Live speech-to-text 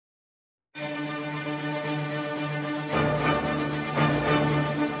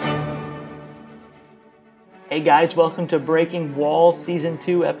Hey guys, welcome to Breaking Walls Season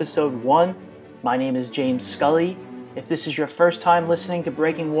 2, Episode 1. My name is James Scully. If this is your first time listening to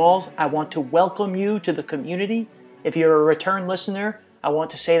Breaking Walls, I want to welcome you to the community. If you're a return listener, I want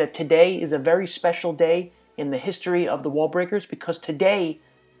to say that today is a very special day in the history of the Wall Breakers because today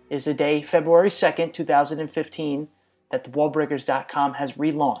is the day, February 2nd, 2015, that thewallbreakers.com has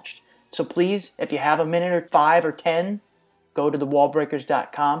relaunched. So please, if you have a minute or 5 or 10, go to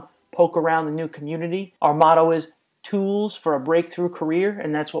thewallbreakers.com. Poke around the new community. Our motto is tools for a breakthrough career,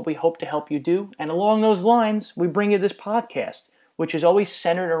 and that's what we hope to help you do. And along those lines, we bring you this podcast, which is always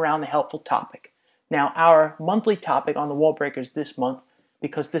centered around a helpful topic. Now, our monthly topic on the Wall Breakers this month,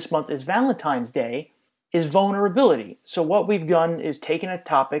 because this month is Valentine's Day, is vulnerability. So what we've done is taken a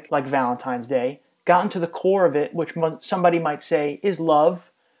topic like Valentine's Day, gotten to the core of it, which somebody might say is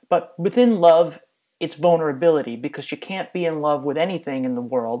love, but within love, it's vulnerability, because you can't be in love with anything in the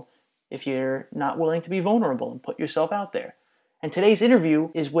world if you're not willing to be vulnerable and put yourself out there. And today's interview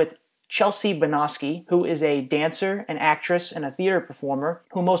is with Chelsea Bonosky, who is a dancer, an actress, and a theater performer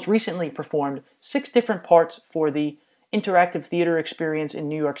who most recently performed 6 different parts for the interactive theater experience in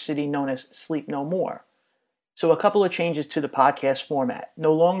New York City known as Sleep No More. So a couple of changes to the podcast format.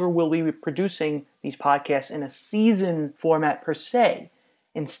 No longer will we be producing these podcasts in a season format per se.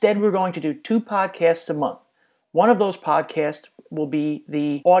 Instead, we're going to do 2 podcasts a month. One of those podcasts will be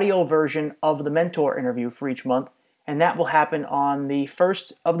the audio version of the mentor interview for each month, and that will happen on the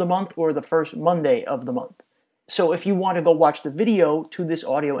first of the month or the first Monday of the month. So if you want to go watch the video to this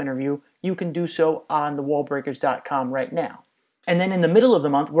audio interview, you can do so on thewallbreakers.com right now. And then in the middle of the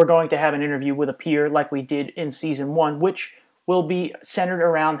month, we're going to have an interview with a peer like we did in Season 1, which will be centered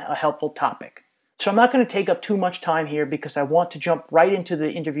around a helpful topic. So I'm not going to take up too much time here because I want to jump right into the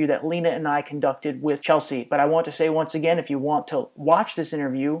interview that Lena and I conducted with Chelsea. But I want to say once again, if you want to watch this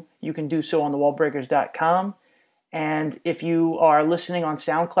interview, you can do so on thewallbreakers.com. And if you are listening on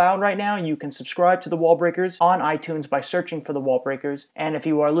SoundCloud right now, you can subscribe to The Wall Breakers on iTunes by searching for The Wall Breakers. And if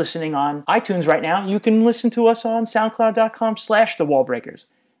you are listening on iTunes right now, you can listen to us on soundcloud.com/The Wall Breakers.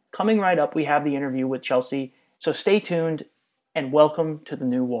 Coming right up, we have the interview with Chelsea. So stay tuned and welcome to the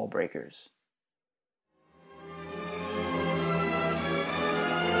new Wall Breakers.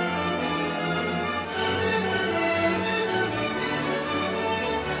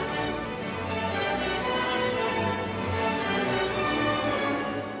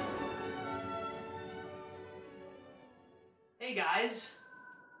 Hey guys,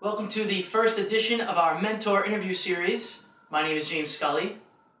 welcome to the first edition of our mentor interview series. My name is James Scully.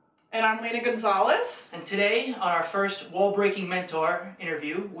 And I'm Lena Gonzalez. And today, on our first wall-breaking mentor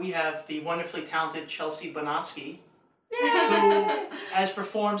interview, we have the wonderfully talented Chelsea Bonosky, who has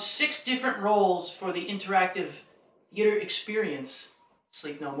performed 6 different roles for the interactive theater experience,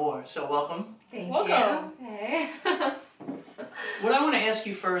 Sleep No More. So welcome. Welcome. You. Hey. What I want to ask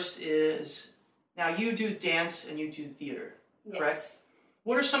you first is, now you do dance and you do theater. Correct? Yes.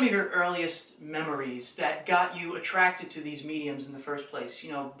 What are some of your earliest memories that got you attracted to these mediums in the first place?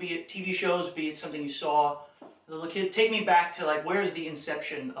 You know, be it TV shows, be it something you saw as a little kid. Take me back to, like, where is the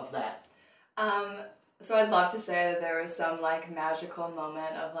inception of that? So I'd love to say that there was some, like, magical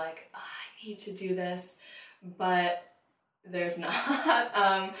moment of, like, oh, I need to do this, but there's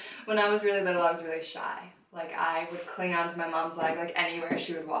not. When I was really little, I was really shy. Like, I would cling onto my mom's leg, like, anywhere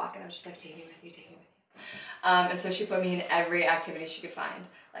she would walk, and I was just like, take me with you, take me with you. And so she put me in every activity she could find,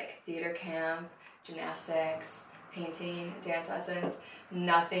 like theater camp, gymnastics, painting, dance lessons.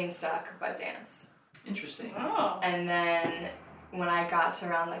 Nothing stuck but dance. Interesting. Oh. And then when I got to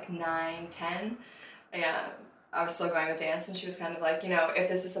around like 9, 10, I was still going with dance, and she was kind of like, you know, if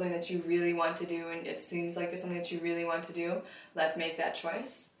this is something that you really want to do and it seems like it's something that you really want to do, let's make that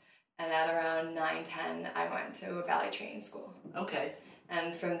choice. And at around 9, 10, I went to a ballet training school. Okay.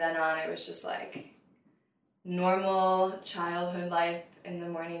 And from then on, it was just like normal childhood life in the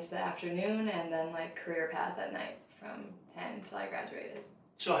morning to the afternoon, and then like career path at night from 10 till I graduated.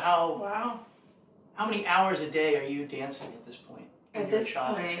 So Wow. how many hours a day are you dancing at this point? At this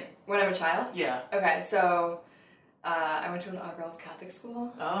point, when I'm a child? Yeah. Okay, so I went to an all-girls Catholic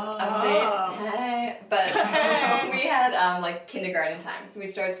school. Oh. Upstate. Hey. But we had like kindergarten time. So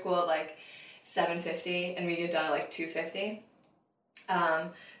we'd start school at like 7:50 and we'd get done at like 2:50.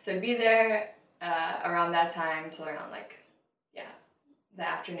 So I'd be there around that time till around like, the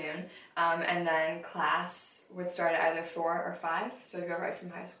afternoon. And then class would start at either 4 or 5. So I'd go right from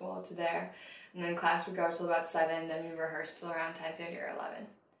high school to there. And then class would go till about 7, then we'd rehearse till around 10:30 or 11.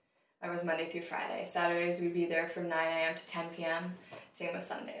 That was Monday through Friday. Saturdays we'd be there from 9 a.m. to 10 p.m. Same with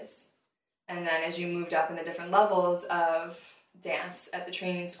Sundays. And then as you moved up in the different levels of dance at the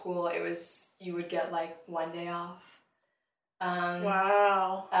training school, you would get like 1 day off.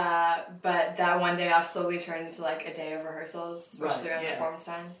 Wow. But that 1 day off slowly turned into like a day of rehearsals, especially around yeah. performance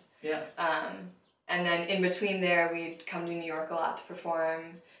times. Yeah. And then in between there, we'd come to New York a lot to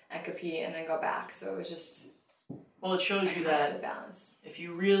perform and compete and then go back. So it was just... Well, it shows you that balance. If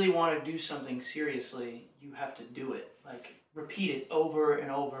you really want to do something seriously, you have to do it. Like, repeat it over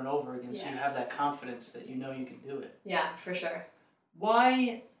and over and over again so you have that confidence that you know you can do it. Yeah, for sure.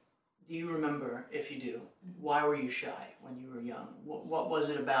 Why do you remember, if you do, why were you shy when you were young? What was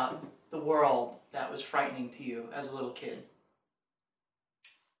it about the world that was frightening to you as a little kid?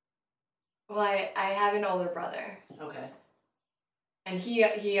 Well, I have an older brother. Okay. And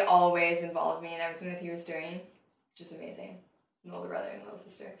he always involved me in everything that he was doing, which is amazing. An older brother and little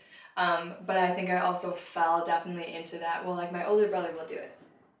sister. But I think I also fell definitely into that. Well, like, my older brother will do it.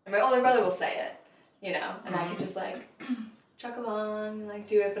 And my older brother will say it, you know, and I can just, like, truck along and, like,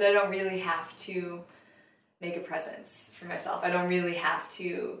 do it. But I don't really have to make a presence for myself. I don't really have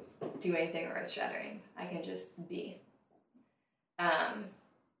to do anything earth-shattering. I can just be.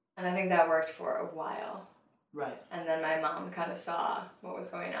 And I think that worked for a while. Right. And then my mom kind of saw what was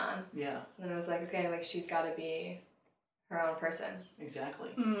going on. Yeah. And then it was like, okay, like, she's got to be her own person. Exactly.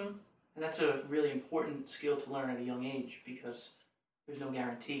 Mm-hmm. And that's a really important skill to learn at a young age because there's no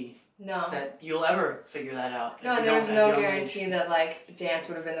guarantee that you'll ever figure that out. No, and there was no guarantee that, like, dance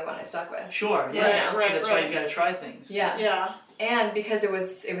would have been the one I stuck with. Sure, yeah. Right, that's why you got to try things. Yeah. Yeah. And because it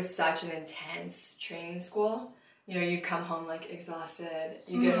was such an intense training school, you know, you'd come home, like, exhausted.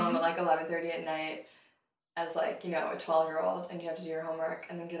 You get home at, like, 11:30 at night as, like, you know, a 12-year-old, and you have to do your homework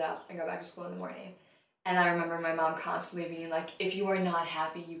and then get up and go back to school in the morning. And I remember my mom constantly being like, if you are not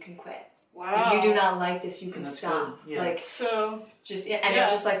happy, you can quit. Wow. If you do not like this, you can That's stop. good. Yeah. Like, So... just, and it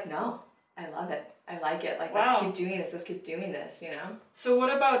was just like, no, I love it. I like it. Like, let's keep doing this. Let's keep doing this, you know? So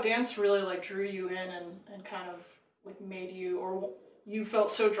what about dance really, like, drew you in and kind of, like, made you, or you felt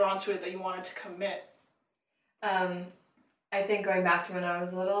so drawn to it that you wanted to commit? I think going back to when I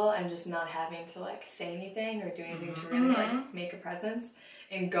was little and just not having to, like, say anything or do anything to really, like, make a presence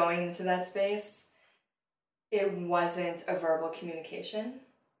and going into that space, it wasn't a verbal communication,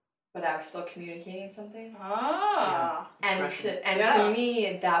 but I was still communicating something. Ah. And to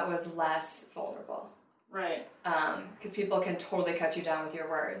me, that was less vulnerable. Right. Because people can totally cut you down with your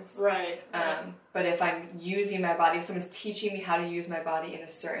words. Right. But if I'm using my body, if someone's teaching me how to use my body in a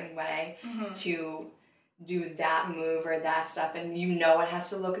certain way to do that move or that stuff, and you know it has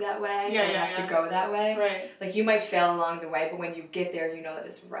to look that way, it has to go that way. Right. Like, you might fail along the way, but when you get there, you know that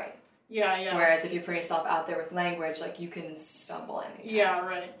it's right. Yeah. Whereas if you put yourself out there with language, like, you can stumble anytime. Yeah,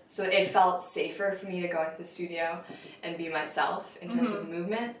 right. So it felt safer for me to go into the studio and be myself in terms of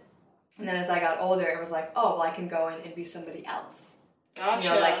movement. And then as I got older, it was like, oh, well, I can go in and be somebody else. Gotcha.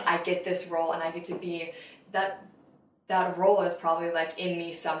 You know, like, I get this role and I get to be that role is probably, like, in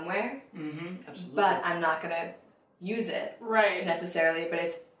me somewhere. Absolutely. But I'm not going to use it right. necessarily, but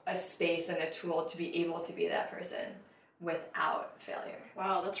it's a space and a tool to be able to be that person without failure.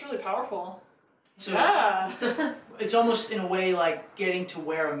 Wow, that's really powerful. So it's almost in a way like getting to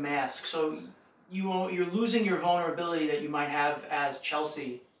wear a mask. So you're losing your vulnerability that you might have as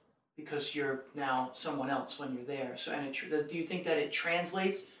Chelsea because you're now someone else when you're there. So do you think that it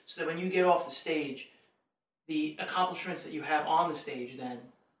translates so that when you get off the stage, the accomplishments that you have on the stage, then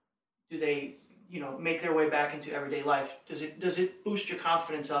do they, you know, make their way back into everyday life? Does it boost your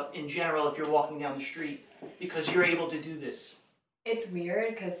confidence up in general if you're walking down the street because you're able to do this? It's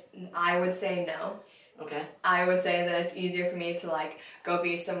weird because I would say no. Okay. I would say that it's easier for me to, like, go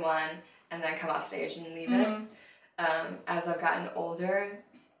be someone and then come off stage and leave it. As I've gotten older,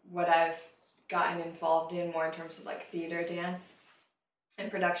 what I've gotten involved in more in terms of, like, theater, dance, and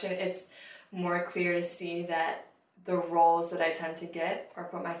production, it's more clear to see that the roles that I tend to get or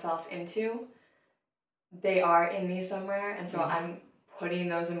put myself into, they are in me somewhere, and so I'm putting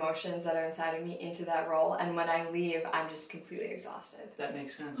those emotions that are inside of me into that role, and when I leave, I'm just completely exhausted. That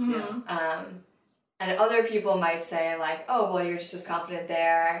makes sense, yeah. And other people might say, like, oh, well, you're just as confident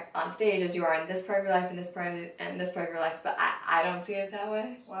there on stage as you are in this part of your life and this part of your life, but I don't see it that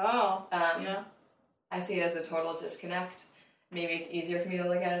way. Wow. I see it as a total disconnect. Maybe it's easier for me to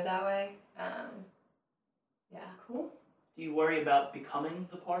look at it that way. Cool. Do you worry about becoming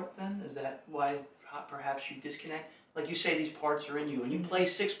the part then? Is that why perhaps you disconnect? Like you say, these parts are in you, and you play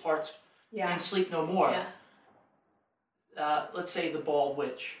 6 parts and Sleep No More. Yeah. Let's say the Bald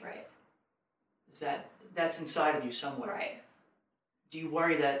Witch. Right. That's inside of you somewhere. Right. Do you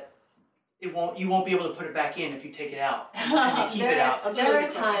worry that you won't be able to put it back in if you take it out and you keep it out. There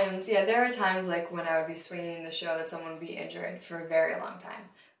are times like when I would be swinging the show that someone would be injured for a very long time.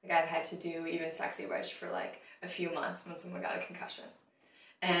 Like I've had to do even Sexy Witch for like a few months when someone got a concussion.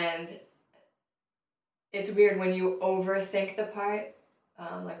 And it's weird when you overthink the part,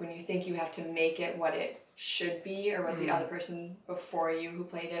 like when you think you have to make it what it should be or what the other person before you who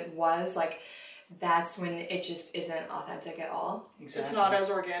played it was, like that's when it just isn't authentic at all. Exactly. It's not as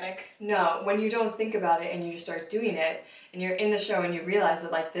organic. No, when you don't think about it and you just start doing it and you're in the show and you realize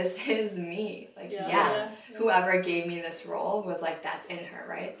that like this is me. Like whoever gave me this role was like that's in her,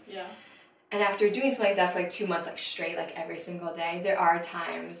 right? Yeah. And after doing something like that for like 2 months like straight, like every single day, there are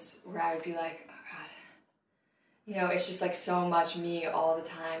times where I would be like, oh God, you know, it's just like so much me all the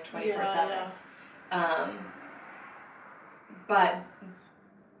time, 24/7. But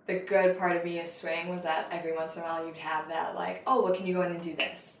the good part of being a swing was that every once in a while you'd have that like, oh, well, can you go in and do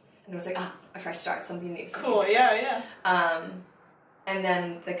this? And it was like, a fresh start, something new. Cool, yeah. And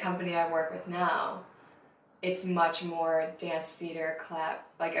then the company I work with now, it's much more dance theater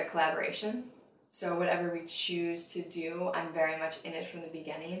like a collaboration. So whatever we choose to do, I'm very much in it from the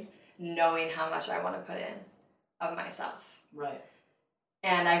beginning, knowing how much I want to put in of myself. Right.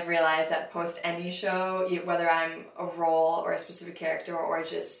 And I've realized that post any show, whether I'm a role or a specific character or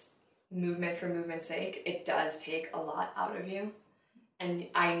just movement for movement's sake, it does take a lot out of you. And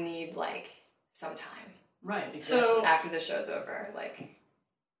I need, like, some time. Right, exactly. So after the show's over, like,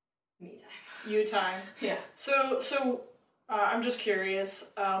 me time. You time. Yeah. So I'm just curious,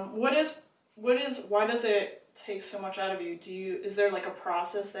 why does it take so much out of you? Is there, like, a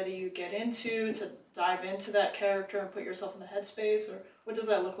process that you get into to dive into that character and put yourself in the headspace, or what does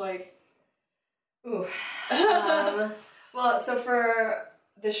that look like? Ooh. Well, so for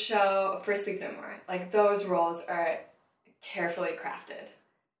the show, for Sleep No More, like, those roles are carefully crafted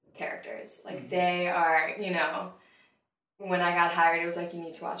characters. Like, they are, you know, when I got hired, it was like, you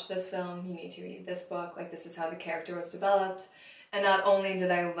need to watch this film, you need to read this book, like, this is how the character was developed. And not only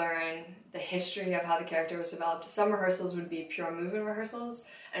did I learn the history of how the character was developed, some rehearsals would be pure movement rehearsals,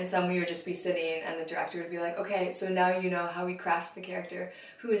 and some we would just be sitting and the director would be like, okay, so now you know how we craft the character.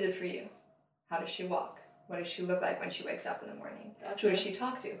 Who is it for you? How does she walk? What does she look like when she wakes up in the morning? Gotcha. Who does she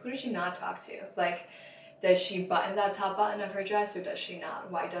talk to? Who does she not talk to? Like, does she button that top button of her dress or does she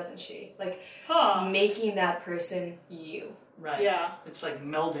not? Why doesn't she? Like, making that person you. Right. Yeah. It's like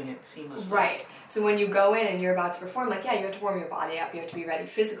melding it seamlessly. Right. So when you go in and you're about to perform, like, yeah, you have to warm your body up, you have to be ready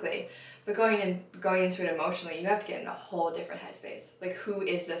physically, but going into it emotionally, you have to get in a whole different headspace. Like, who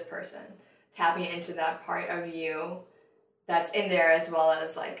is this person? Tapping into that part of you that's in there, as well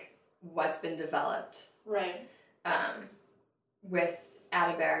as, like, what's been developed. Right. With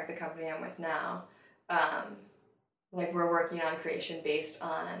Atterberg, the company I'm with now, like, we're working on creation based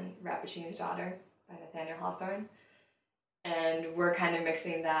on Rappaccini's Daughter by Nathaniel Hawthorne. And we're kind of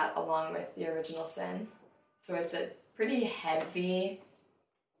mixing that along with the original Sin. So it's a pretty heavy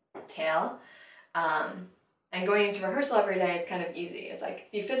tale. And going into rehearsal every day, it's kind of easy. It's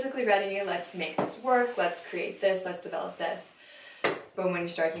like, be physically ready, let's make this work, let's create this, let's develop this. But when you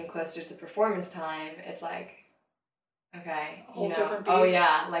start getting closer to the performance time, it's like, okay, a whole different beast. Oh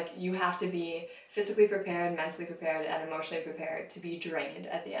yeah, like, you have to be physically prepared, mentally prepared, and emotionally prepared to be drained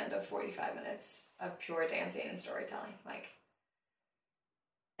at the end of 45 minutes of pure dancing and storytelling. Like,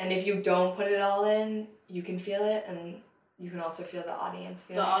 and if you don't put it all in, you can feel it, and you can also feel the audience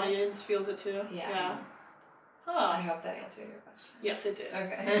feel it. The audience feels it too? Yeah. Huh. I hope that answered your question. Yes, it did.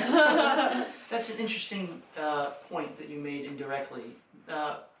 Okay. That's an interesting point that you made indirectly.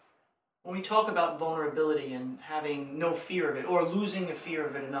 When we talk about vulnerability and having no fear of it, or losing the fear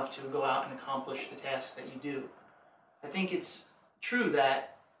of it enough to go out and accomplish the tasks that you do, I think it's true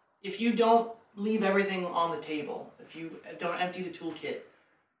that if you don't leave everything on the table, if you don't empty the toolkit,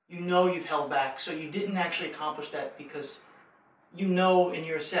 you know you've held back, so you didn't actually accomplish that because you know in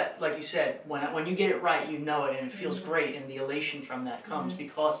your set, like you said, when you get it right, you know it, and it feels great, and the elation from that comes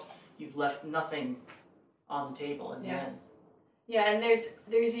because you've left nothing on the table in the end. Yeah, and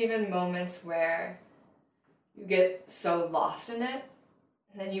there's even moments where you get so lost in it,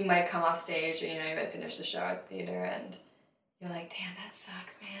 and then you might come off stage, or, you know, you might finish the show at the theater, and you're like, damn, that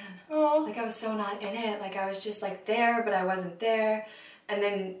sucked, man. Oh. Like, I was so not in it. Like, I was just, like, there, but I wasn't there. And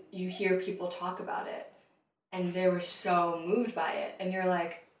then you hear people talk about it, and they were so moved by it, and you're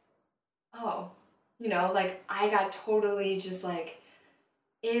like, oh, you know, like, I got totally just, like,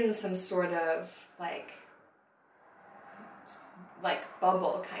 in some sort of, like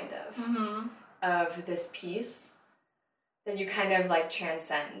bubble, kind of, of this piece, that you kind of, like,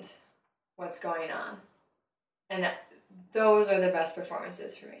 transcend what's going on. And those are the best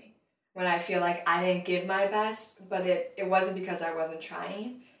performances for me. when I feel like I didn't give my best, but it wasn't because I wasn't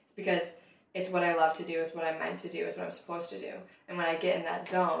trying. It's because it's what I love to do, it's what I'm meant to do, it's what I'm supposed to do. And when I get in that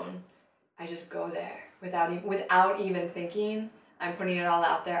zone, I just go there without even thinking. I'm putting it all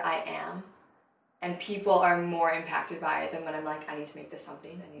out there. I am. And people are more impacted by it than when I'm like, I need to make this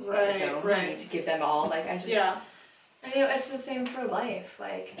something. I need to make this own. I need to give them all. Like, I just... Yeah. And, it's the same for life.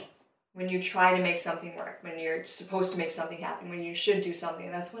 Like, when you try to make something work, when you're supposed to make something happen, when you should do something,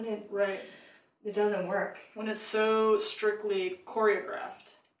 that's when it doesn't work. When it's so strictly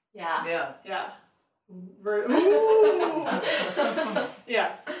choreographed. Yeah. Yeah. Yeah.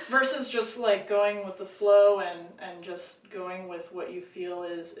 Yeah. Versus just like going with the flow and just going with what you feel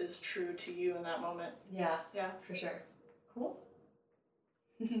is true to you in that moment. Yeah. Yeah. For sure. Cool.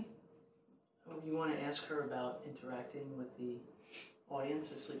 You want to ask her about interacting with the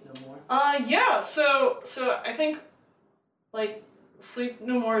audience at Sleep No More? Yeah. So I think like Sleep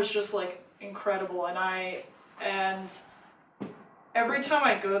No More is just like incredible, and every time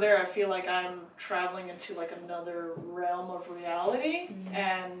I go there, I feel like I'm traveling into like another realm of reality. Mm-hmm.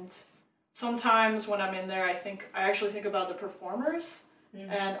 And sometimes when I'm in there, I actually think about the performers. Mm-hmm.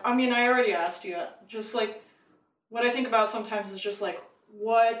 And I mean, I already asked you, just like what I think about sometimes is just like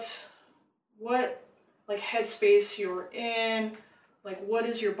what like headspace you're in, like what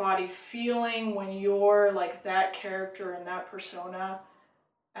is your body feeling when you're like that character and that persona.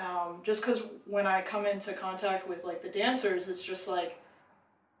 Just because when I come into contact with like the dancers, it's just like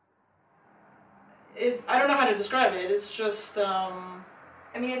I don't know how to describe it. It's just I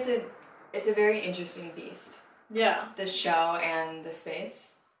mean, it's a very interesting beast. Yeah. The show and the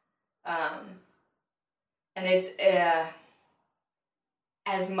space, and it's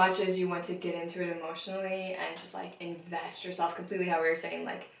as much as you want to get into it emotionally and just like invest yourself completely, how we were saying,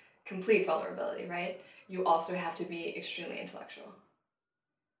 like complete vulnerability, right? You also have to be extremely intellectual.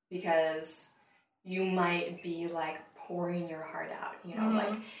 Because you might be like pouring your heart out, you know,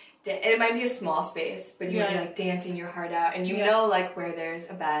 like it might be a small space, but you might be like dancing your heart out, and you know, like where there's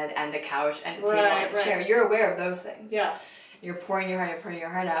a bed and a couch and a table and a chair, you're aware of those things. Yeah, you're pouring your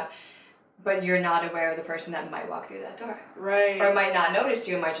heart out, but you're not aware of the person that might walk through that door, right? Or might not notice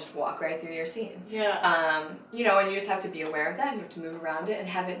you, might just walk right through your scene. Yeah. You know, and you just have to be aware of that. You have to move around it and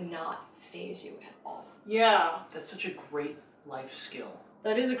have it not faze you at all. Yeah, that's such a great life skill.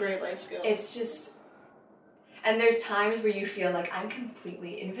 That is a great life skill. It's just, and there's times where you feel like I'm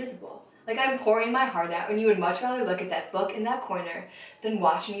completely invisible. Like I'm pouring my heart out, and you would much rather look at that book in that corner than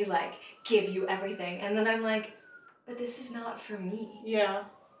watch me like give you everything. And then I'm like, but this is not for me. Yeah.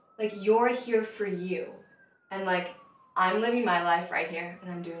 Like you're here for you. And like, I'm living my life right here,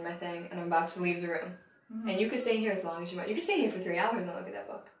 and I'm doing my thing, and I'm about to leave the room. Mm-hmm. And you could stay here as long as you want. You could stay here for 3 hours and look at that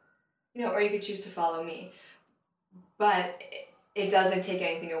book. You know, or you could choose to follow me. But it doesn't take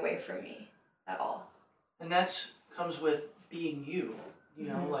anything away from me at all. And that's comes with being you. You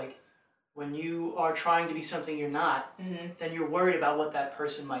know, like when you are trying to be something you're not, then you're worried about what that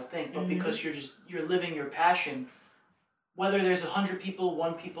person might think. But because you're living your passion, whether there's 100 people,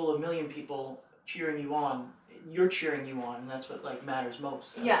 1 people, 1,000,000 people cheering you on, you're cheering you on, and that's what like matters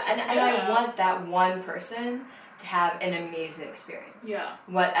most. Yeah, and I want that one person to have an amazing experience. Yeah.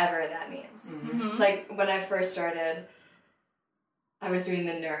 Whatever that means. Mm-hmm. Like when I first started, I was doing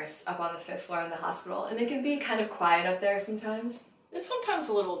the nurse up on the 5th floor in the hospital, and it can be kind of quiet up there sometimes. It's sometimes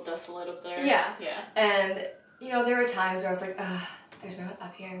a little desolate up there. Yeah. Yeah. And, you know, there were times where I was like, there's no one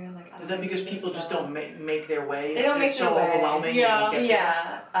up here. Like, is that because people just don't make their way? They don't make their way. It's so overwhelming. Yeah.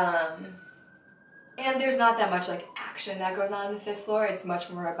 Yeah. And there's not that much, like, action that goes on the 5th floor. It's much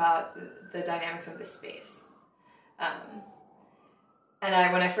more about the dynamics of the space.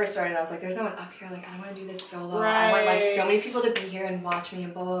 And when I first started, I was like, there's no one up here. Like, I don't want to do this solo. Right. I want, like, so many people to be here and watch me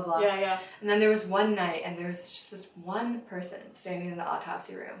and blah, blah, blah. Yeah, yeah. And then there was one night, and there was just this one person standing in the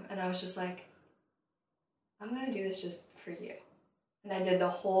autopsy room. And I was just like, I'm going to do this just for you. And I did the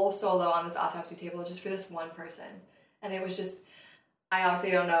whole solo on this autopsy table just for this one person. And it was just, I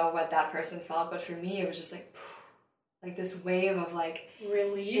obviously don't know what that person felt, but for me, it was just like this wave of, like,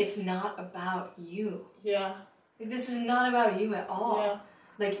 relief. It's not about you. Yeah. Like, this is not about you at all. Yeah.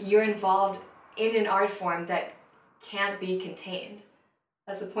 Like, you're involved in an art form that can't be contained.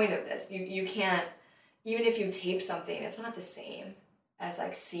 That's the point of this. You can't, even if you tape something, it's not the same as,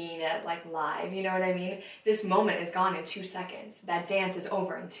 like, seeing it, like, live. You know what I mean? This moment is gone in 2 seconds. That dance is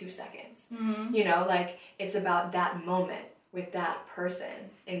over in 2 seconds. Mm-hmm. You know, like, it's about that moment with that person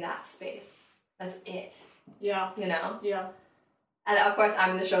in that space. That's it. Yeah. You know? Yeah. And of course,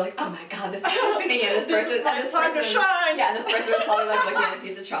 I'm in the show like, oh my god, this is happening, and this person, this time to shine. Yeah, this person was probably like looking at a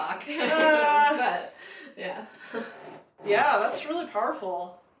piece of chalk. But yeah. Yeah, that's really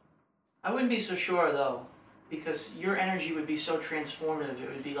powerful. I wouldn't be so sure though, because your energy would be so transformative. It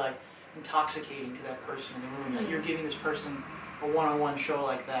would be like intoxicating to that person in the room. That you're giving this person a one-on-one show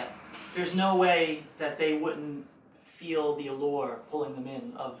like that. There's no way that they wouldn't feel the allure pulling them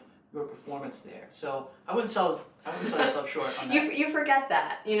in of your performance there. So I wouldn't sell yourself short on that. You forget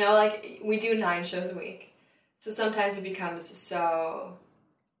that, you know, like we do 9 shows a week. So sometimes it becomes so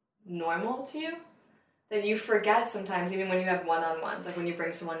normal to you that you forget sometimes, even when you have one-on-ones, like when you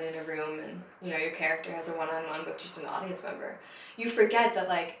bring someone in a room and, you know, your character has a one-on-one with just an audience member, you forget that,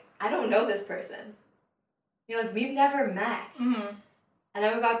 like, I don't know this person. You know, like, we've never met. Mm-hmm. And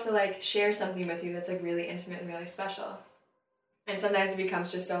I'm about to, like, share something with you that's, like, really intimate and really special. And sometimes it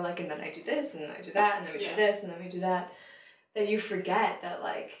becomes just so, like, and then I do this, and then I do that, and then we do this, and then we do that, that you forget that,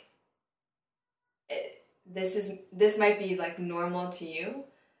 like, this might be, like, normal to you,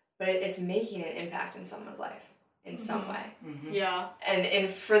 but it's making an impact in someone's life in some way. Mm-hmm. Yeah.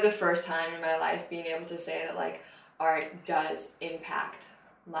 And for the first time in my life, being able to say that, like, art does impact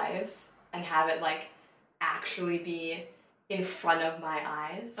lives and have it, like, actually be in front of my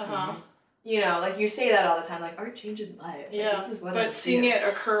eyes. Uh-huh. You know, like, you say that all the time, like, art changes lives. Yeah, like, this is what but seeing it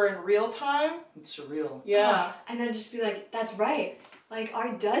occur in real time? It's surreal. Yeah. And then just be like, that's right. Like,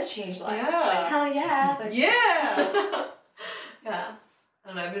 art does change lives. Yeah. Like, hell yeah. Like, yeah. Yeah. I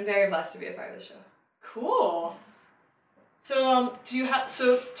don't know, I've been very blessed to be a part of the show. Cool. So,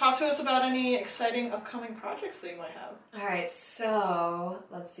 talk to us about any exciting upcoming projects that you might have. All right, so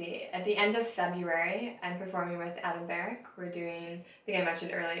let's see. At the end of February, I'm performing with Adam Barrick. We're doing, I think I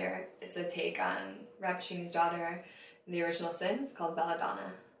mentioned earlier, it's a take on Rappaccini's daughter in the original sin. It's called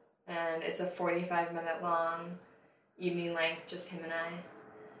Belladonna. And it's a 45-minute long, evening length, just him and I.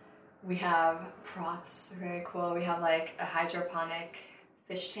 We have props, they're very cool. We have, like, a hydroponic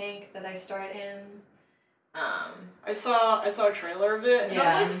fish tank that I starred in. I saw a trailer of it, and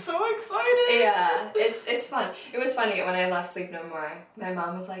I'm, like, so excited. Yeah, it's fun. It was funny when I left Sleep No More. My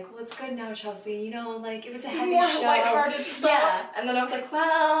mom was like, "Well, it's good now, Chelsea. You know, like, it was a heavy more show, lighthearted stuff." Yeah, and then I was like,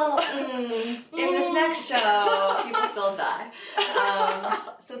 "Well, in this next show, people still die."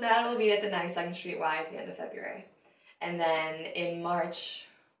 So that will be at the 92nd Street Y at the end of February, and then in March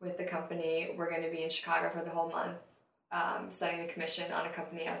with the company, we're going to be in Chicago for the whole month, studying the commission on a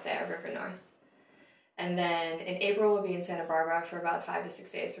company out there, River North. And then in April, we'll be in Santa Barbara for about 5 to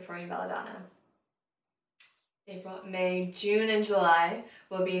 6 days performing Belladonna. April, May, June, and July,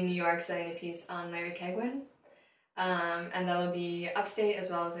 we'll be in New York studying a piece on Larry Keigwin. And that'll be upstate as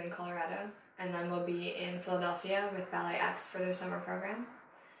well as in Colorado. And then we'll be in Philadelphia with Ballet X for their summer program.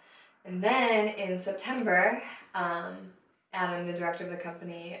 And then in September, Adam, the director of the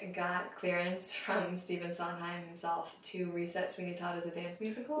company, got clearance from Stephen Sondheim himself to reset Sweeney Todd as a dance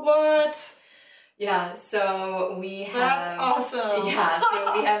musical. What? Yeah, so we have... That's awesome! Yeah,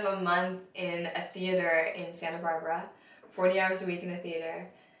 so we have a month in a theater in Santa Barbara, 40 hours a week in a theater,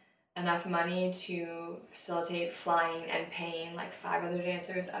 enough money to facilitate flying and paying like 5 other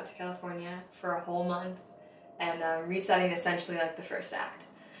dancers out to California for a whole month, and resetting essentially like the first act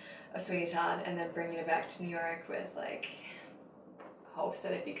of Sweeney Todd, and then bringing it back to New York with like hopes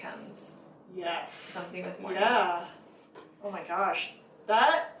that it becomes something with more dance. Oh my gosh.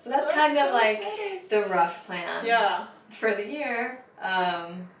 So that's kind of like exciting. the rough plan for the year.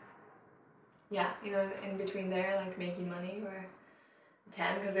 Yeah, you know, in between there, like making money where you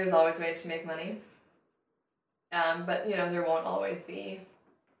can, because there's always ways to make money. But, you know, there won't always be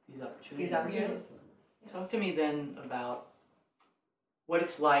these opportunities. Yeah. Talk to me then about what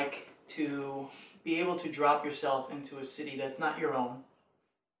it's like to be able to drop yourself into a city that's not your own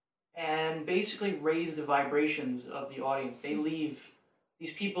and basically raise the vibrations of the audience. They leave.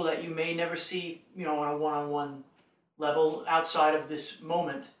 These people that you may never see, you know, on a one-on-one level outside of this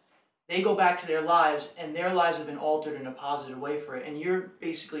moment, they go back to their lives, and their lives have been altered in a positive way for it. And you're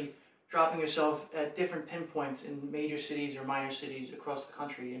basically dropping yourself at different pinpoints in major cities or minor cities across the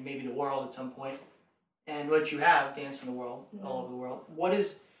country and maybe the world at some point. And what you have, Dance in the World, all over the world. What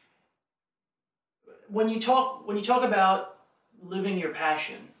is, when you talk about living your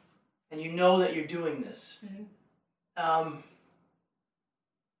passion, and you know that you're doing this,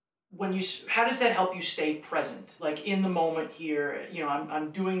 how does that help you stay present? Like in the moment here, you know,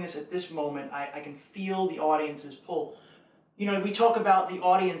 I'm doing this at this moment. I can feel the audience's pull. You know, we talk about the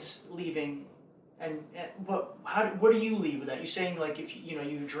audience leaving, and what do you leave with that? You're saying like if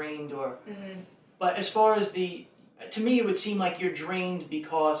you're drained or, but as far as to me it would seem like you're drained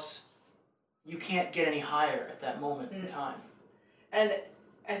because you can't get any higher at that moment in time. And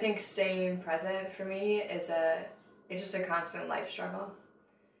I think staying present for me it's just a constant life struggle.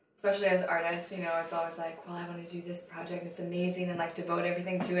 especially as artists, you know, it's always like, well, I want to do this project, it's amazing, and like devote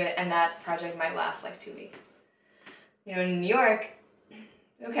everything to it, and that project might last like 2 weeks. You know, in New York,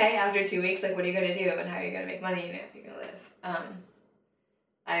 okay, after 2 weeks, like, what are you going to do, and how are you going to make money, you know, if you're going to live?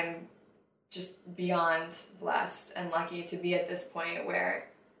 I'm just beyond blessed and lucky to be at this point where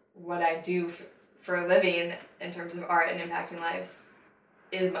what I do for a living in terms of art and impacting lives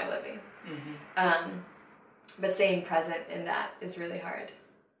is my living. Mm-hmm. But staying present in that is really hard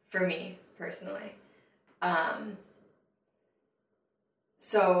for me personally.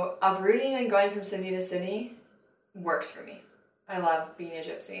 So uprooting and going from city to city works for me. I love being a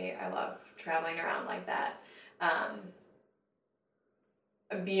gypsy. I love traveling around like that.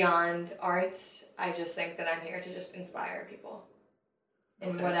 Beyond art, I just think that I'm here to just inspire people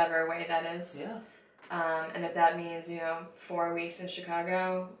in whatever way that is. Yeah. And if that means, you know, 4 weeks in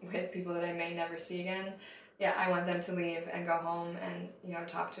Chicago with people that I may never see again, yeah, I want them to leave and go home and, you know,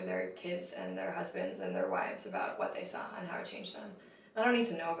 talk to their kids and their husbands and their wives about what they saw and how it changed them. I don't need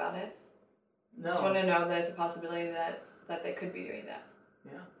to know about it. No. I just want to know that it's a possibility that they could be doing that.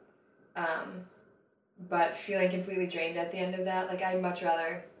 Yeah. But feeling completely drained at the end of that, like I'd much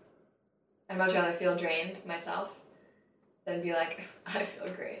rather feel drained myself than be like, I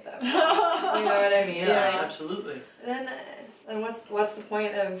feel great though. You know what I mean? Yeah, like, absolutely. Then what's the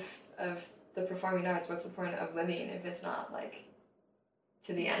point of the performing arts? What's the point of living if it's not like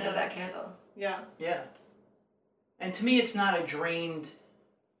to the end of that candle? Yeah. Yeah. And to me, it's not a drained,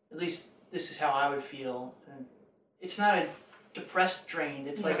 at least this is how I would feel. It's not a depressed drained.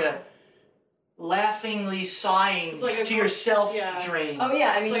 It's like a laughingly sighing like to yourself drain. Oh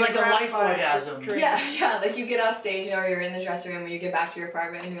yeah, I mean, it's like a life orgasm. Yeah, like you get off stage, you know, or you're in the dressing room, and you get back to your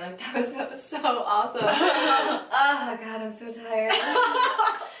apartment, and you're like, that was so awesome. Oh God, I'm so tired.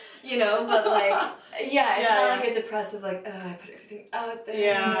 You know, but like, it's not like a depressive, like, oh, I put everything out there.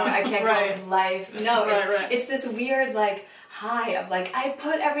 Yeah, I can't go on with life. No, it's this weird like high of like, I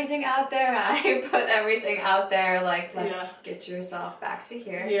put everything out there. Like, let's get yourself back to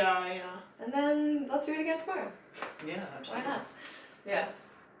here. Yeah. And then let's do it again tomorrow. Yeah, absolutely. Why not? Yeah.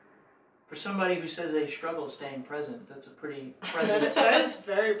 For somebody who says they struggle staying present, that's a pretty present. That is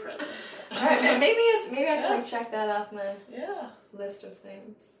very present. Alright, and maybe I can like check that off my list of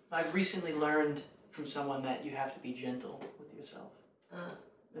things. I've recently learned from someone that you have to be gentle with yourself.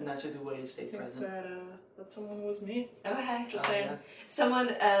 And that's a good way to stay present. That someone was me. Okay. Just saying. Yeah.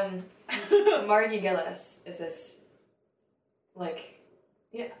 Someone, Margie Gillis is this, like,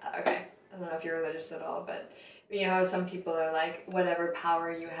 okay. I don't know if you're religious at all, but you know how some people are like, whatever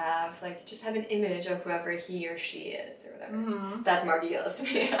power you have, like, just have an image of whoever he or she is or whatever. Mm-hmm. That's Margie Gillis to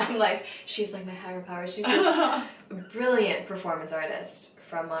me. I'm like, she's like my higher power. She's this brilliant performance artist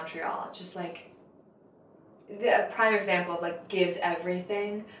from Montreal. Just like, a prime example of like gives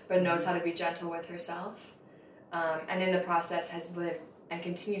everything, but knows how to be gentle with herself. And in the process has lived and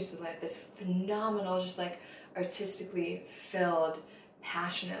continues to live this phenomenal, just like artistically filled,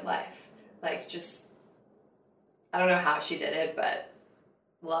 passionate life. Like, just, I don't know how she did it, but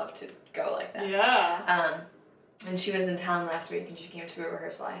love to go like that. Yeah. And she was in town last week, and she came to a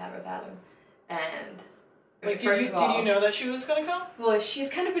rehearsal I had with Adam. And like, did you know that she was gonna come? Well,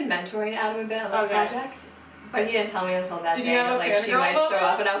 she's kind of been mentoring Adam a bit on this project, but he didn't tell me until that day that like she might show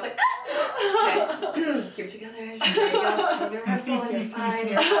up, and I was like, okay, keep it together. There you go. Come to rehearsal. You're fine.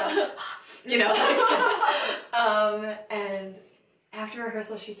 You're fine. You know. And after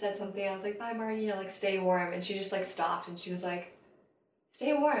rehearsal, she said something. I was like, bye, Margie, you know, like, stay warm. And she just, like, stopped, and she was like,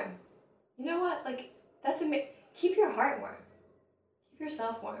 stay warm. You know what? Like, that's amazing. Keep your heart warm. Keep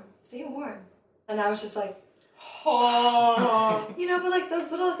yourself warm. Stay warm. And I was just like, oh. You know, but, like,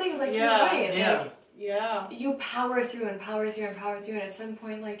 those little things, like, you're right. Yeah. Like, you power through and power through and power through, and at some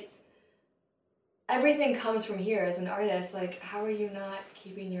point, like, everything comes from here as an artist. Like, how are you not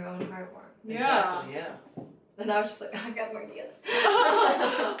keeping your own heart warm? Exactly, yeah. And I was just like, I got more ideas.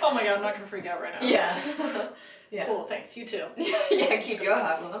 Oh my God, I'm not going to freak out right now. Yeah. Yeah. Cool, thanks. You too. Yeah, keep your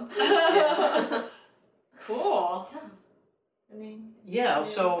heart warm. Yeah. Cool. Yeah. I mean... Yeah,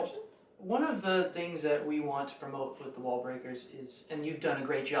 so one of the things that we want to promote with the Wall Breakers is, and you've done a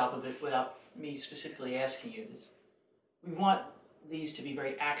great job of it without me specifically asking you, is we want these to be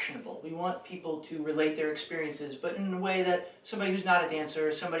very actionable. We want people to relate their experiences, but in a way that somebody who's not a dancer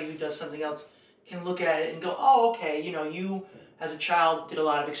or somebody who does something else can look at it and go, oh, okay, you know, you as a child did a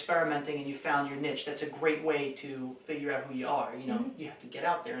lot of experimenting and you found your niche. That's a great way to figure out who you are. You know, you have to get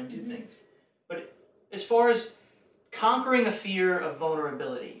out there and do things. But as far as conquering a fear of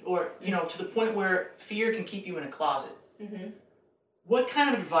vulnerability, or, you know, to the point where fear can keep you in a closet, What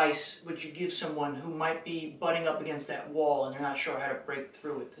kind of advice would you give someone who might be butting up against that wall and they're not sure how to break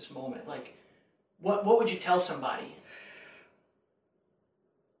through at this moment? Like, what would you tell somebody?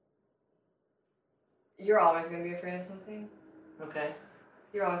 You're always going to be afraid of something. Okay.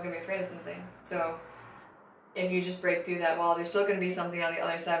 You're always going to be afraid of something. So if you just break through that wall, there's still going to be something on the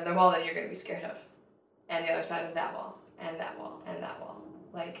other side of the wall that you're going to be scared of. And the other side of that wall, and that wall, and that wall.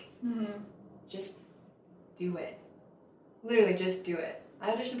 Like, just do it. Literally, just do it. I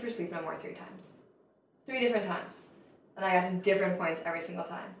auditioned for Sleep No More 3 times. 3 different times. And I got to different points every single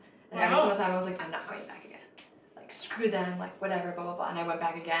time. And every single time I was like, I'm not going back again. Like, screw them, like, whatever, blah, blah, blah. And I went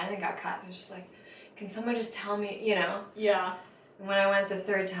back again and got cut. And it was just like, can someone just tell me, you know? Yeah. And when I went the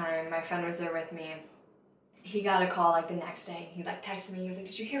 3rd time, my friend was there with me. He got a call, like, the next day. He, like, texted me. He was like,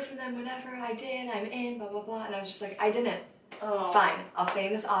 did you hear from them? Whatever. I did. I'm in, blah, blah, blah. And I was just like, I didn't. Oh. Fine. I'll stay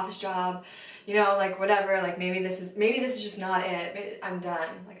in this office job. You know, like, whatever. Like, maybe this is just not it. Maybe I'm done.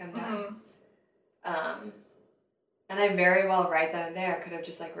 Like, I'm done. And I very well, right then and there, could have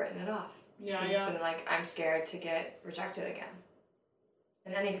just, like, written it off. Yeah. Been like, I'm scared to get rejected again.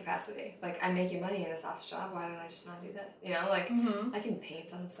 In any capacity. Like, I'm making money in this office job. Why don't I just not do this? You know, like, I can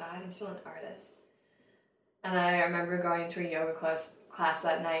paint on the side. I'm still an artist. And I remember going to a yoga class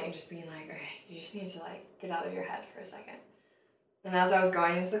that night and just being like, okay, you just need to, like, get out of your head for a second. And as I was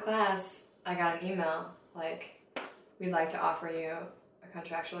going into the class, I got an email, like, we'd like to offer you a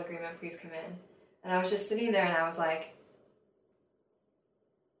contractual agreement, please come in. And I was just sitting there and I was like,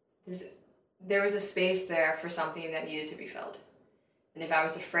 there was a space there for something that needed to be filled. And if I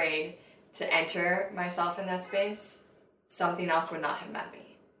was afraid to enter myself in that space, something else would not have met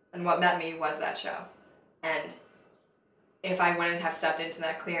me. And what met me was that show. And if I wouldn't have stepped into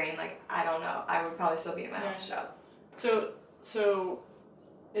that clearing, like, I don't know, I would probably still be in my office job. So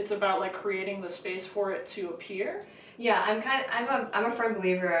it's about, like, creating the space for it to appear? Yeah, I'm a firm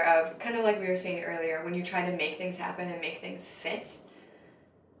believer of, kind of like we were saying earlier, when you try to make things happen and make things fit,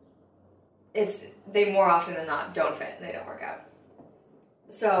 they more often than not don't fit, they don't work out.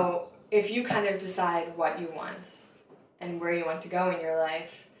 So if you kind of decide what you want and where you want to go in your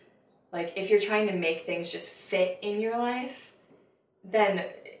life, like, if you're trying to make things just fit in your life, then,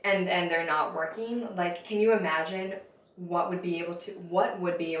 and they're not working, like, can you imagine what would be able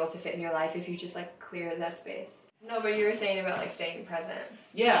to fit in your life if you just, like, clear that space? No, but you were saying about, like, staying present.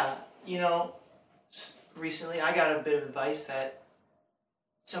 Yeah, you know, recently I got a bit of advice that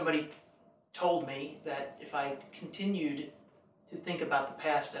somebody told me that if I continued to think about the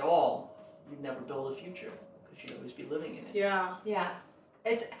past at all, you'd never build a future because you'd always be living in it. Yeah. Yeah.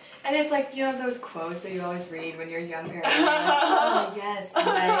 It's like, you know, those quotes that you always read when you're younger. And you're like, oh, yes,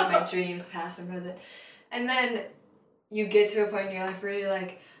 my dreams, past and present. And then you get to a point in your life where you're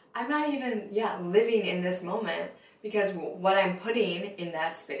like, I'm not even, living in this moment, because what I'm putting in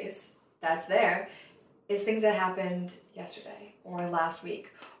that space that's there is things that happened yesterday or last week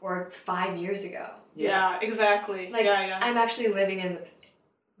or 5 years ago. Yeah, exactly. Like, yeah. I'm actually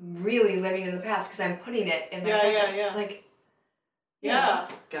really living in the past because I'm putting it in my present. Yeah. Like, yeah.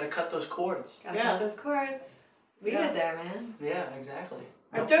 Gotta cut those cords. Cut those cords. Leave it there, man. Yeah, exactly.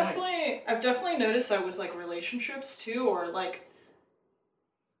 I've definitely noticed that with, like, relationships too, or, like,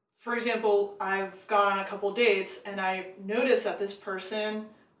 for example, I've gone on a couple dates and I noticed that this person,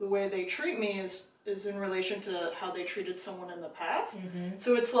 the way they treat me is in relation to how they treated someone in the past. Mm-hmm.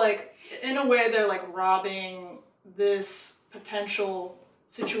 So it's like, in a way, they're, like, robbing this potential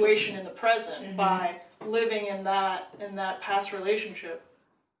situation in the present by living in that past relationship.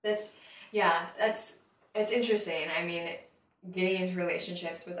 It's interesting. I mean, getting into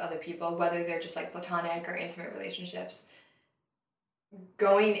relationships with other people, whether they're just, like, platonic or intimate relationships,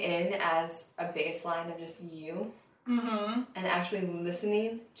 going in as a baseline of just you and actually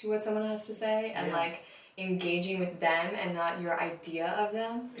listening to what someone has to say and like engaging with them and not your idea of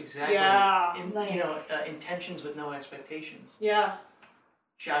them. Exactly. Yeah. Intentions with no expectations. Yeah.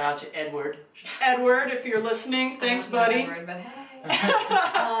 Shout out to Edward. Edward, if you're listening, thanks, buddy. Edward, but hey.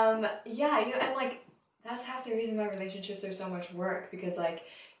 And like, that's half the reason why relationships are so much work, because, like,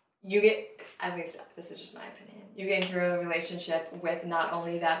 you get, at least this is just my opinion, you get into a relationship with not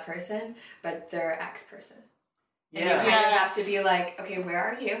only that person, but their ex-person. And you kind of have to be like, okay, where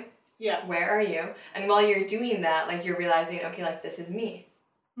are you? Yeah. Where are you? And while you're doing that, like, you're realizing, okay, like, this is me.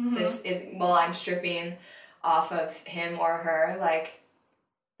 This is, I'm stripping off of him or her, like,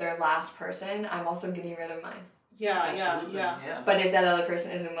 their last person, I'm also getting rid of mine. Yeah. But if that other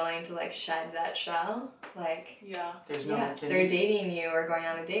person isn't willing to, like, shed that shell, like, they're dating you or going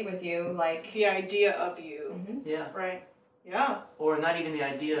on a date with you, like, the idea of you. Yeah. Right. Yeah. Or not even the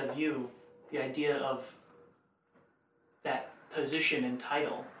idea of you, the idea of that position and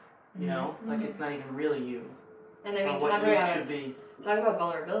title, you know? Like, it's not even really you. And I mean, talk about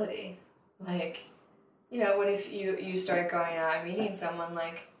vulnerability. Like, you know, what if you start going out and meeting someone,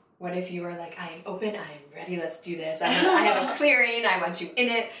 like, what if you were like, I am open, I am ready, let's do this. I have a clearing, I want you in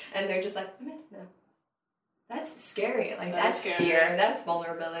it. And they're just like, no. That's scary. Like, that's scary. fear, that's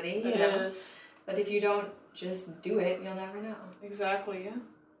vulnerability, you know? It is. But if you don't just do it, you'll never know. Exactly, yeah.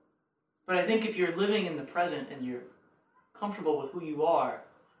 But I think if you're living in the present and you're comfortable with who you are,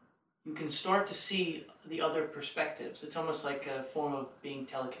 you can start to see the other perspectives. It's almost like a form of being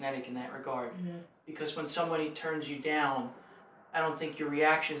telekinetic in that regard. Mm-hmm. Because when somebody turns you down, I don't think your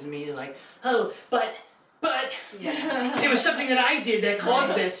reaction is immediately like, oh, but it was something that I did that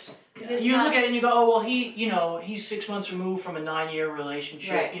caused this. You look at it and you go, oh, well, he's 6 months removed from a 9-year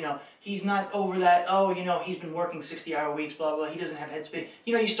relationship. Right. You know, he's not over that. Oh, you know, he's been working 60-hour weeks, blah, blah. He doesn't have headspace.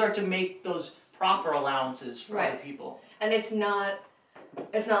 You know, you start to make those proper allowances for other people. And it's not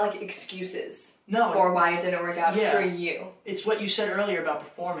like excuses for why it didn't work out for you. It's what you said earlier about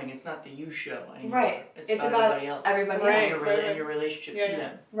performing. It's not the you show anymore. Right. It's about everybody else. And your relationship to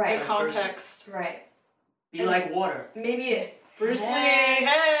them. Right. The context. Right. Be like water. Maybe Bruce Lee, hey!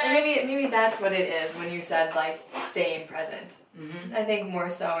 And maybe that's what it is when you said, like, staying present. Mm-hmm. I think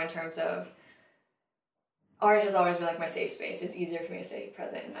more so in terms of art has always been, like, my safe space. It's easier for me to stay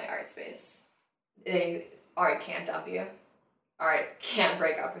present in my art space. Art can't dump you. Art can't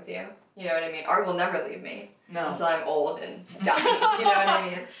break up with you. You know what I mean? Art will never leave me until I'm old and dying. You know what I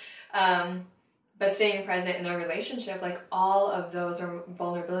mean? But staying present in a relationship, like, all of those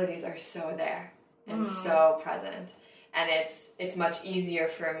vulnerabilities are so there and so present. And it's much easier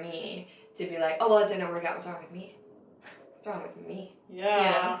for me to be like, oh, well, it didn't work out. What's wrong with me? What's wrong with me? Yeah. You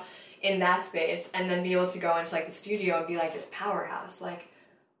know, in that space. And then be able to go into, like, the studio and be like this powerhouse. Like,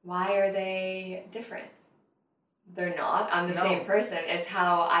 why are they different? They're not. I'm the same person. It's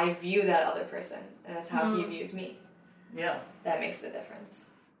how I view that other person. And it's how he views me. Yeah. That makes the difference.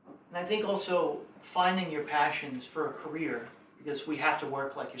 And I think also finding your passions for a career, because we have to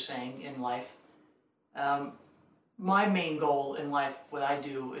work, like you're saying, in life. My main goal in life, what I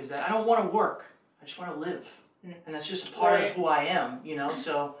do, is that I don't want to work. I just want to live. And that's just a part of who I am, you know?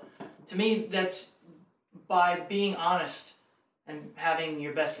 So to me, that's by being honest and having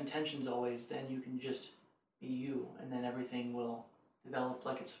your best intentions always, then you can just be you, and then everything will develop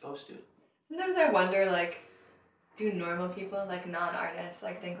like it's supposed to. Sometimes I wonder, like, do normal people, like non-artists,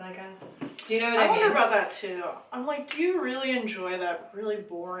 like, think like us? Do you know what I mean? I wonder about that too. I'm like, do you really enjoy that really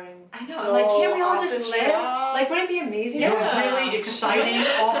boring, I know, like, can't we all just live? Job? Like, wouldn't it be amazing? Your really exciting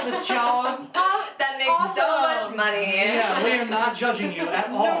office job. That makes so much money. Yeah, we are not judging you at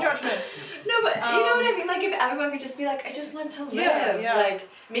all. No judgments. No, but you know what I mean? Like, if everyone could just be like, I just want to live. Yeah. Like,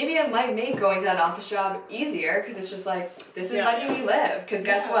 maybe it might make going to that office job easier, because it's just like, this is letting me live. Because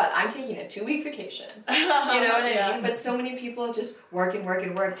guess what? I'm taking a 2-week vacation. You know what I mean? But so many people just work and work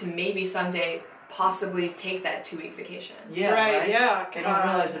and work to maybe someday possibly take that 2-week vacation. Yeah, right? Yeah. They don't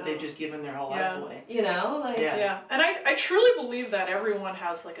realize that they've just given their whole life away. You know? Like, yeah. And I truly believe that everyone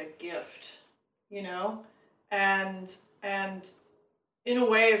has, like, a gift, you know? And in a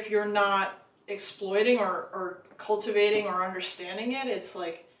way, if you're not exploiting or cultivating or understanding it, it's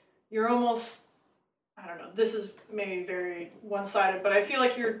like you're almost, I don't know, this is maybe very one-sided, but I feel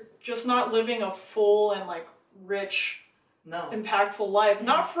like you're just not living a full and, like, rich, impactful life.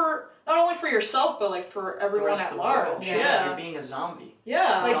 Not only for yourself, but, like, for everyone at large. Yeah. You're being a zombie.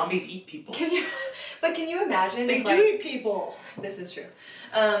 Yeah. Like, zombies eat people. Can you imagine they if, do like, eat people. This is true.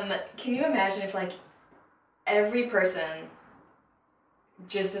 Can you imagine if, like, every person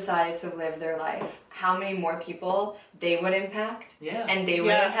just decided to live their life, how many more people they would impact? Yeah. And they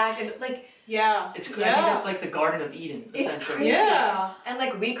would impact, and, like, I think that's like the Garden of Eden, essentially. It's crazy. Yeah. And,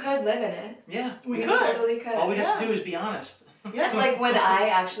 like, we could live in it. Yeah. We totally could. All we have to do is be honest. Yeah. And, like, when I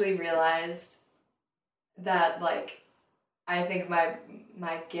actually realized that, like, I think my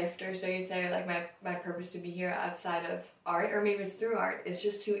gift, or so you'd say, or, like, my purpose to be here outside of art, or maybe it's through art, is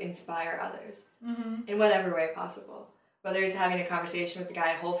just to inspire others in whatever way possible. Whether it's having a conversation with the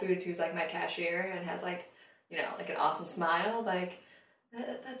guy at Whole Foods who's, like, my cashier and has, like, you know, like, an awesome smile, like,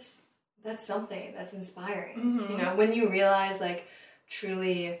 that's something that's inspiring. You know, when you realize, like,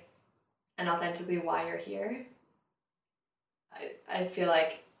 truly and authentically why you're here, I feel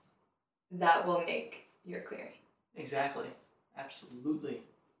like that will make your clearing. Exactly. Absolutely.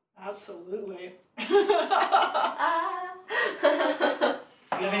 Absolutely. Do you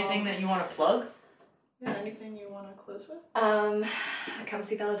have anything that you want to plug? Yeah, anything you want to close with? Come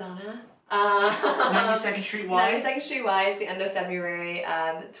see Belladonna 92nd Street Y? 92nd Street Y is the end of February,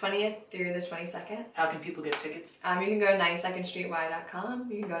 the 20th through the 22nd. How can people get tickets? You can go to 92ndstreety.com.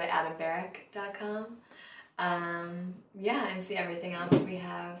 You can go to adambarrick.com. And see everything else we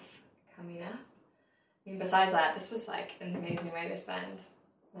have coming up. I mean, besides that, this was like an amazing way to spend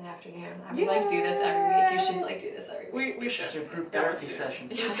an afternoon. I would like do this every week. You should like do this every week. We should. It's a group therapy session.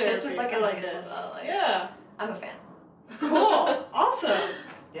 Yeah, it's just like a nice little, yeah. I'm a fan. Cool. Awesome.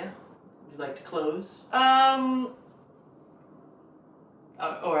 Yeah. Would you like to close? Or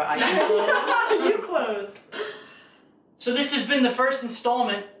I can close? You close. So this has been the first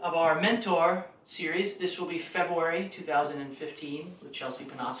installment of our Mentor series. This will be February 2015 with Chelsea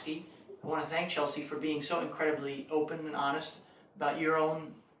Bonosky. I want to thank Chelsea for being so incredibly open and honest about your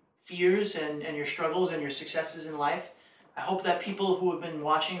own fears and your struggles and your successes in life. I hope that people who have been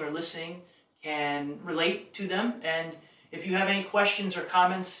watching or listening can relate to them. And if you have any questions or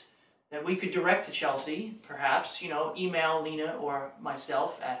comments that we could direct to Chelsea, perhaps, email Lena or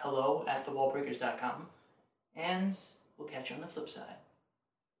myself at hello@thewallbreakers.com. And we'll catch you on the flip side.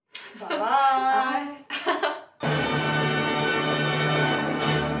 Bye-bye.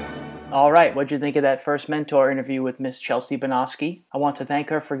 All right, what'd you think of that first Mentor interview with Miss Chelsea Bonosky? I want to thank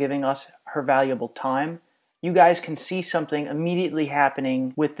her for giving us her valuable time. You guys can see something immediately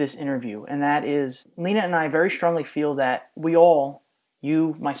happening with this interview, and that is Lena and I very strongly feel that we all,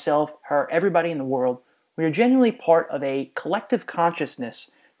 you, myself, her, everybody in the world, we are genuinely part of a collective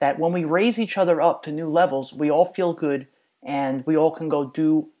consciousness that when we raise each other up to new levels, we all feel good and we all can go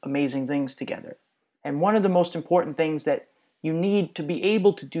do amazing things together. And one of the most important things that you need to be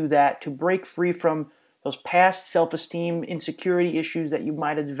able to do that, to break free from those past self-esteem, insecurity issues that you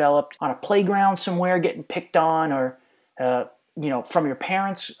might have developed on a playground somewhere, getting picked on, or from your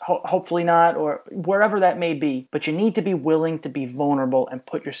parents, hopefully not, or wherever that may be. But you need to be willing to be vulnerable and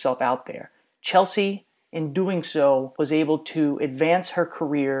put yourself out there. Chelsea, in doing so, was able to advance her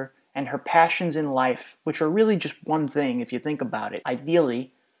career and her passions in life, which are really just one thing if you think about it,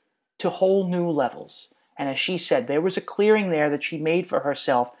 ideally, to whole new levels. And as she said, there was a clearing there that she made for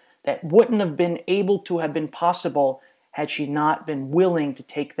herself that wouldn't have been able to have been possible had she not been willing to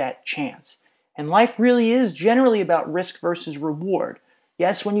take that chance. And life really is generally about risk versus reward.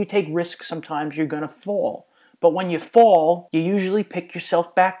 Yes, when you take risks, sometimes you're going to fall. But when you fall, you usually pick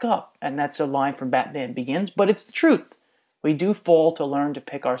yourself back up. And that's a line from Batman Begins, but it's the truth. We do fall to learn to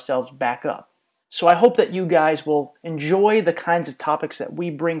pick ourselves back up. So I hope that you guys will enjoy the kinds of topics that we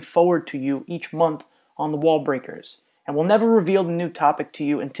bring forward to you each month on the Wall Breakers. And we'll never reveal the new topic to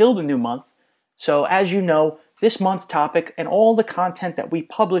you until the new month. So as you know, this month's topic and all the content that we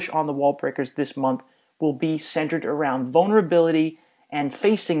publish on the Wall Breakers this month will be centered around vulnerability and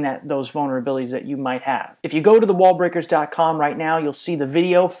facing those vulnerabilities that you might have. If you go to thewallbreakers.com right now, you'll see the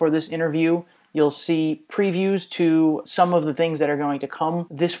video for this interview. You'll see previews to some of the things that are going to come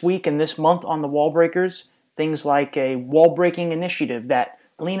this week and this month on the Wall Breakers. Things like a wall breaking initiative that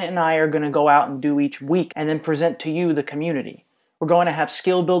Lena and I are going to go out and do each week and then present to you, the community. We're going to have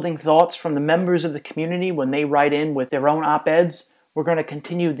skill-building thoughts from the members of the community when they write in with their own op-eds. We're going to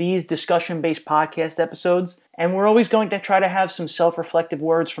continue these discussion-based podcast episodes, and we're always going to try to have some self-reflective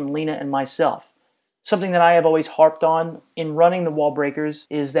words from Lena and myself. Something that I have always harped on in running the Wall Breakers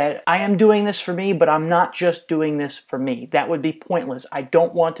is that I am doing this for me, but I'm not just doing this for me. That would be pointless. I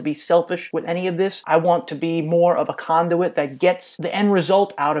don't want to be selfish with any of this. I want to be more of a conduit that gets the end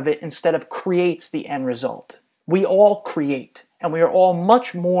result out of it instead of creates the end result. We all create, and we are all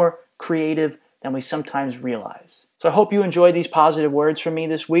much more creative than we sometimes realize. So I hope you enjoyed these positive words from me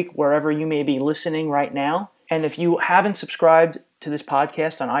this week, wherever you may be listening right now. And if you haven't subscribed to this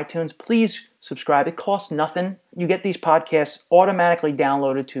podcast on iTunes, please subscribe. It costs nothing. You get these podcasts automatically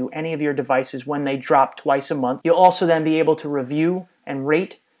downloaded to any of your devices when they drop twice a month. You'll also then be able to review and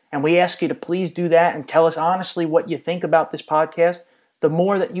rate, and we ask you to please do that and tell us honestly what you think about this podcast. The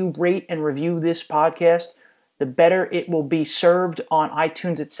more that you rate and review this podcast, the better it will be served on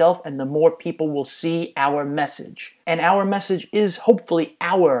iTunes itself, and the more people will see our message. And our message is hopefully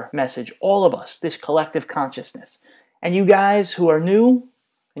our message, all of us, this collective consciousness. And you guys who are new,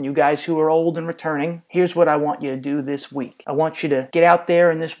 and you guys who are old and returning, here's what I want you to do this week. I want you to get out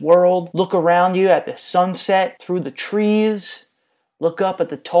there in this world, look around you at the sunset, through the trees, look up at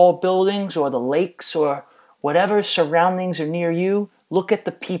the tall buildings or the lakes or whatever surroundings are near you. Look at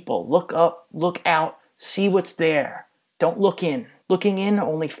the people, look up, look out, see what's there. Don't look in. Looking in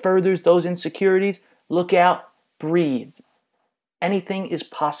only furthers those insecurities. Look out, breathe. Anything is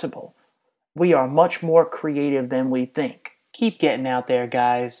possible. We are much more creative than we think. Keep getting out there,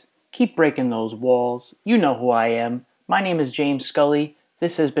 guys. Keep breaking those walls. You know who I am. My name is James Scully.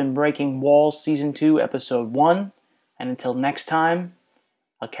 This has been Breaking Walls Season 2, Episode 1. And until next time,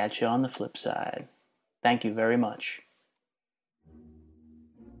 I'll catch you on the flip side. Thank you very much.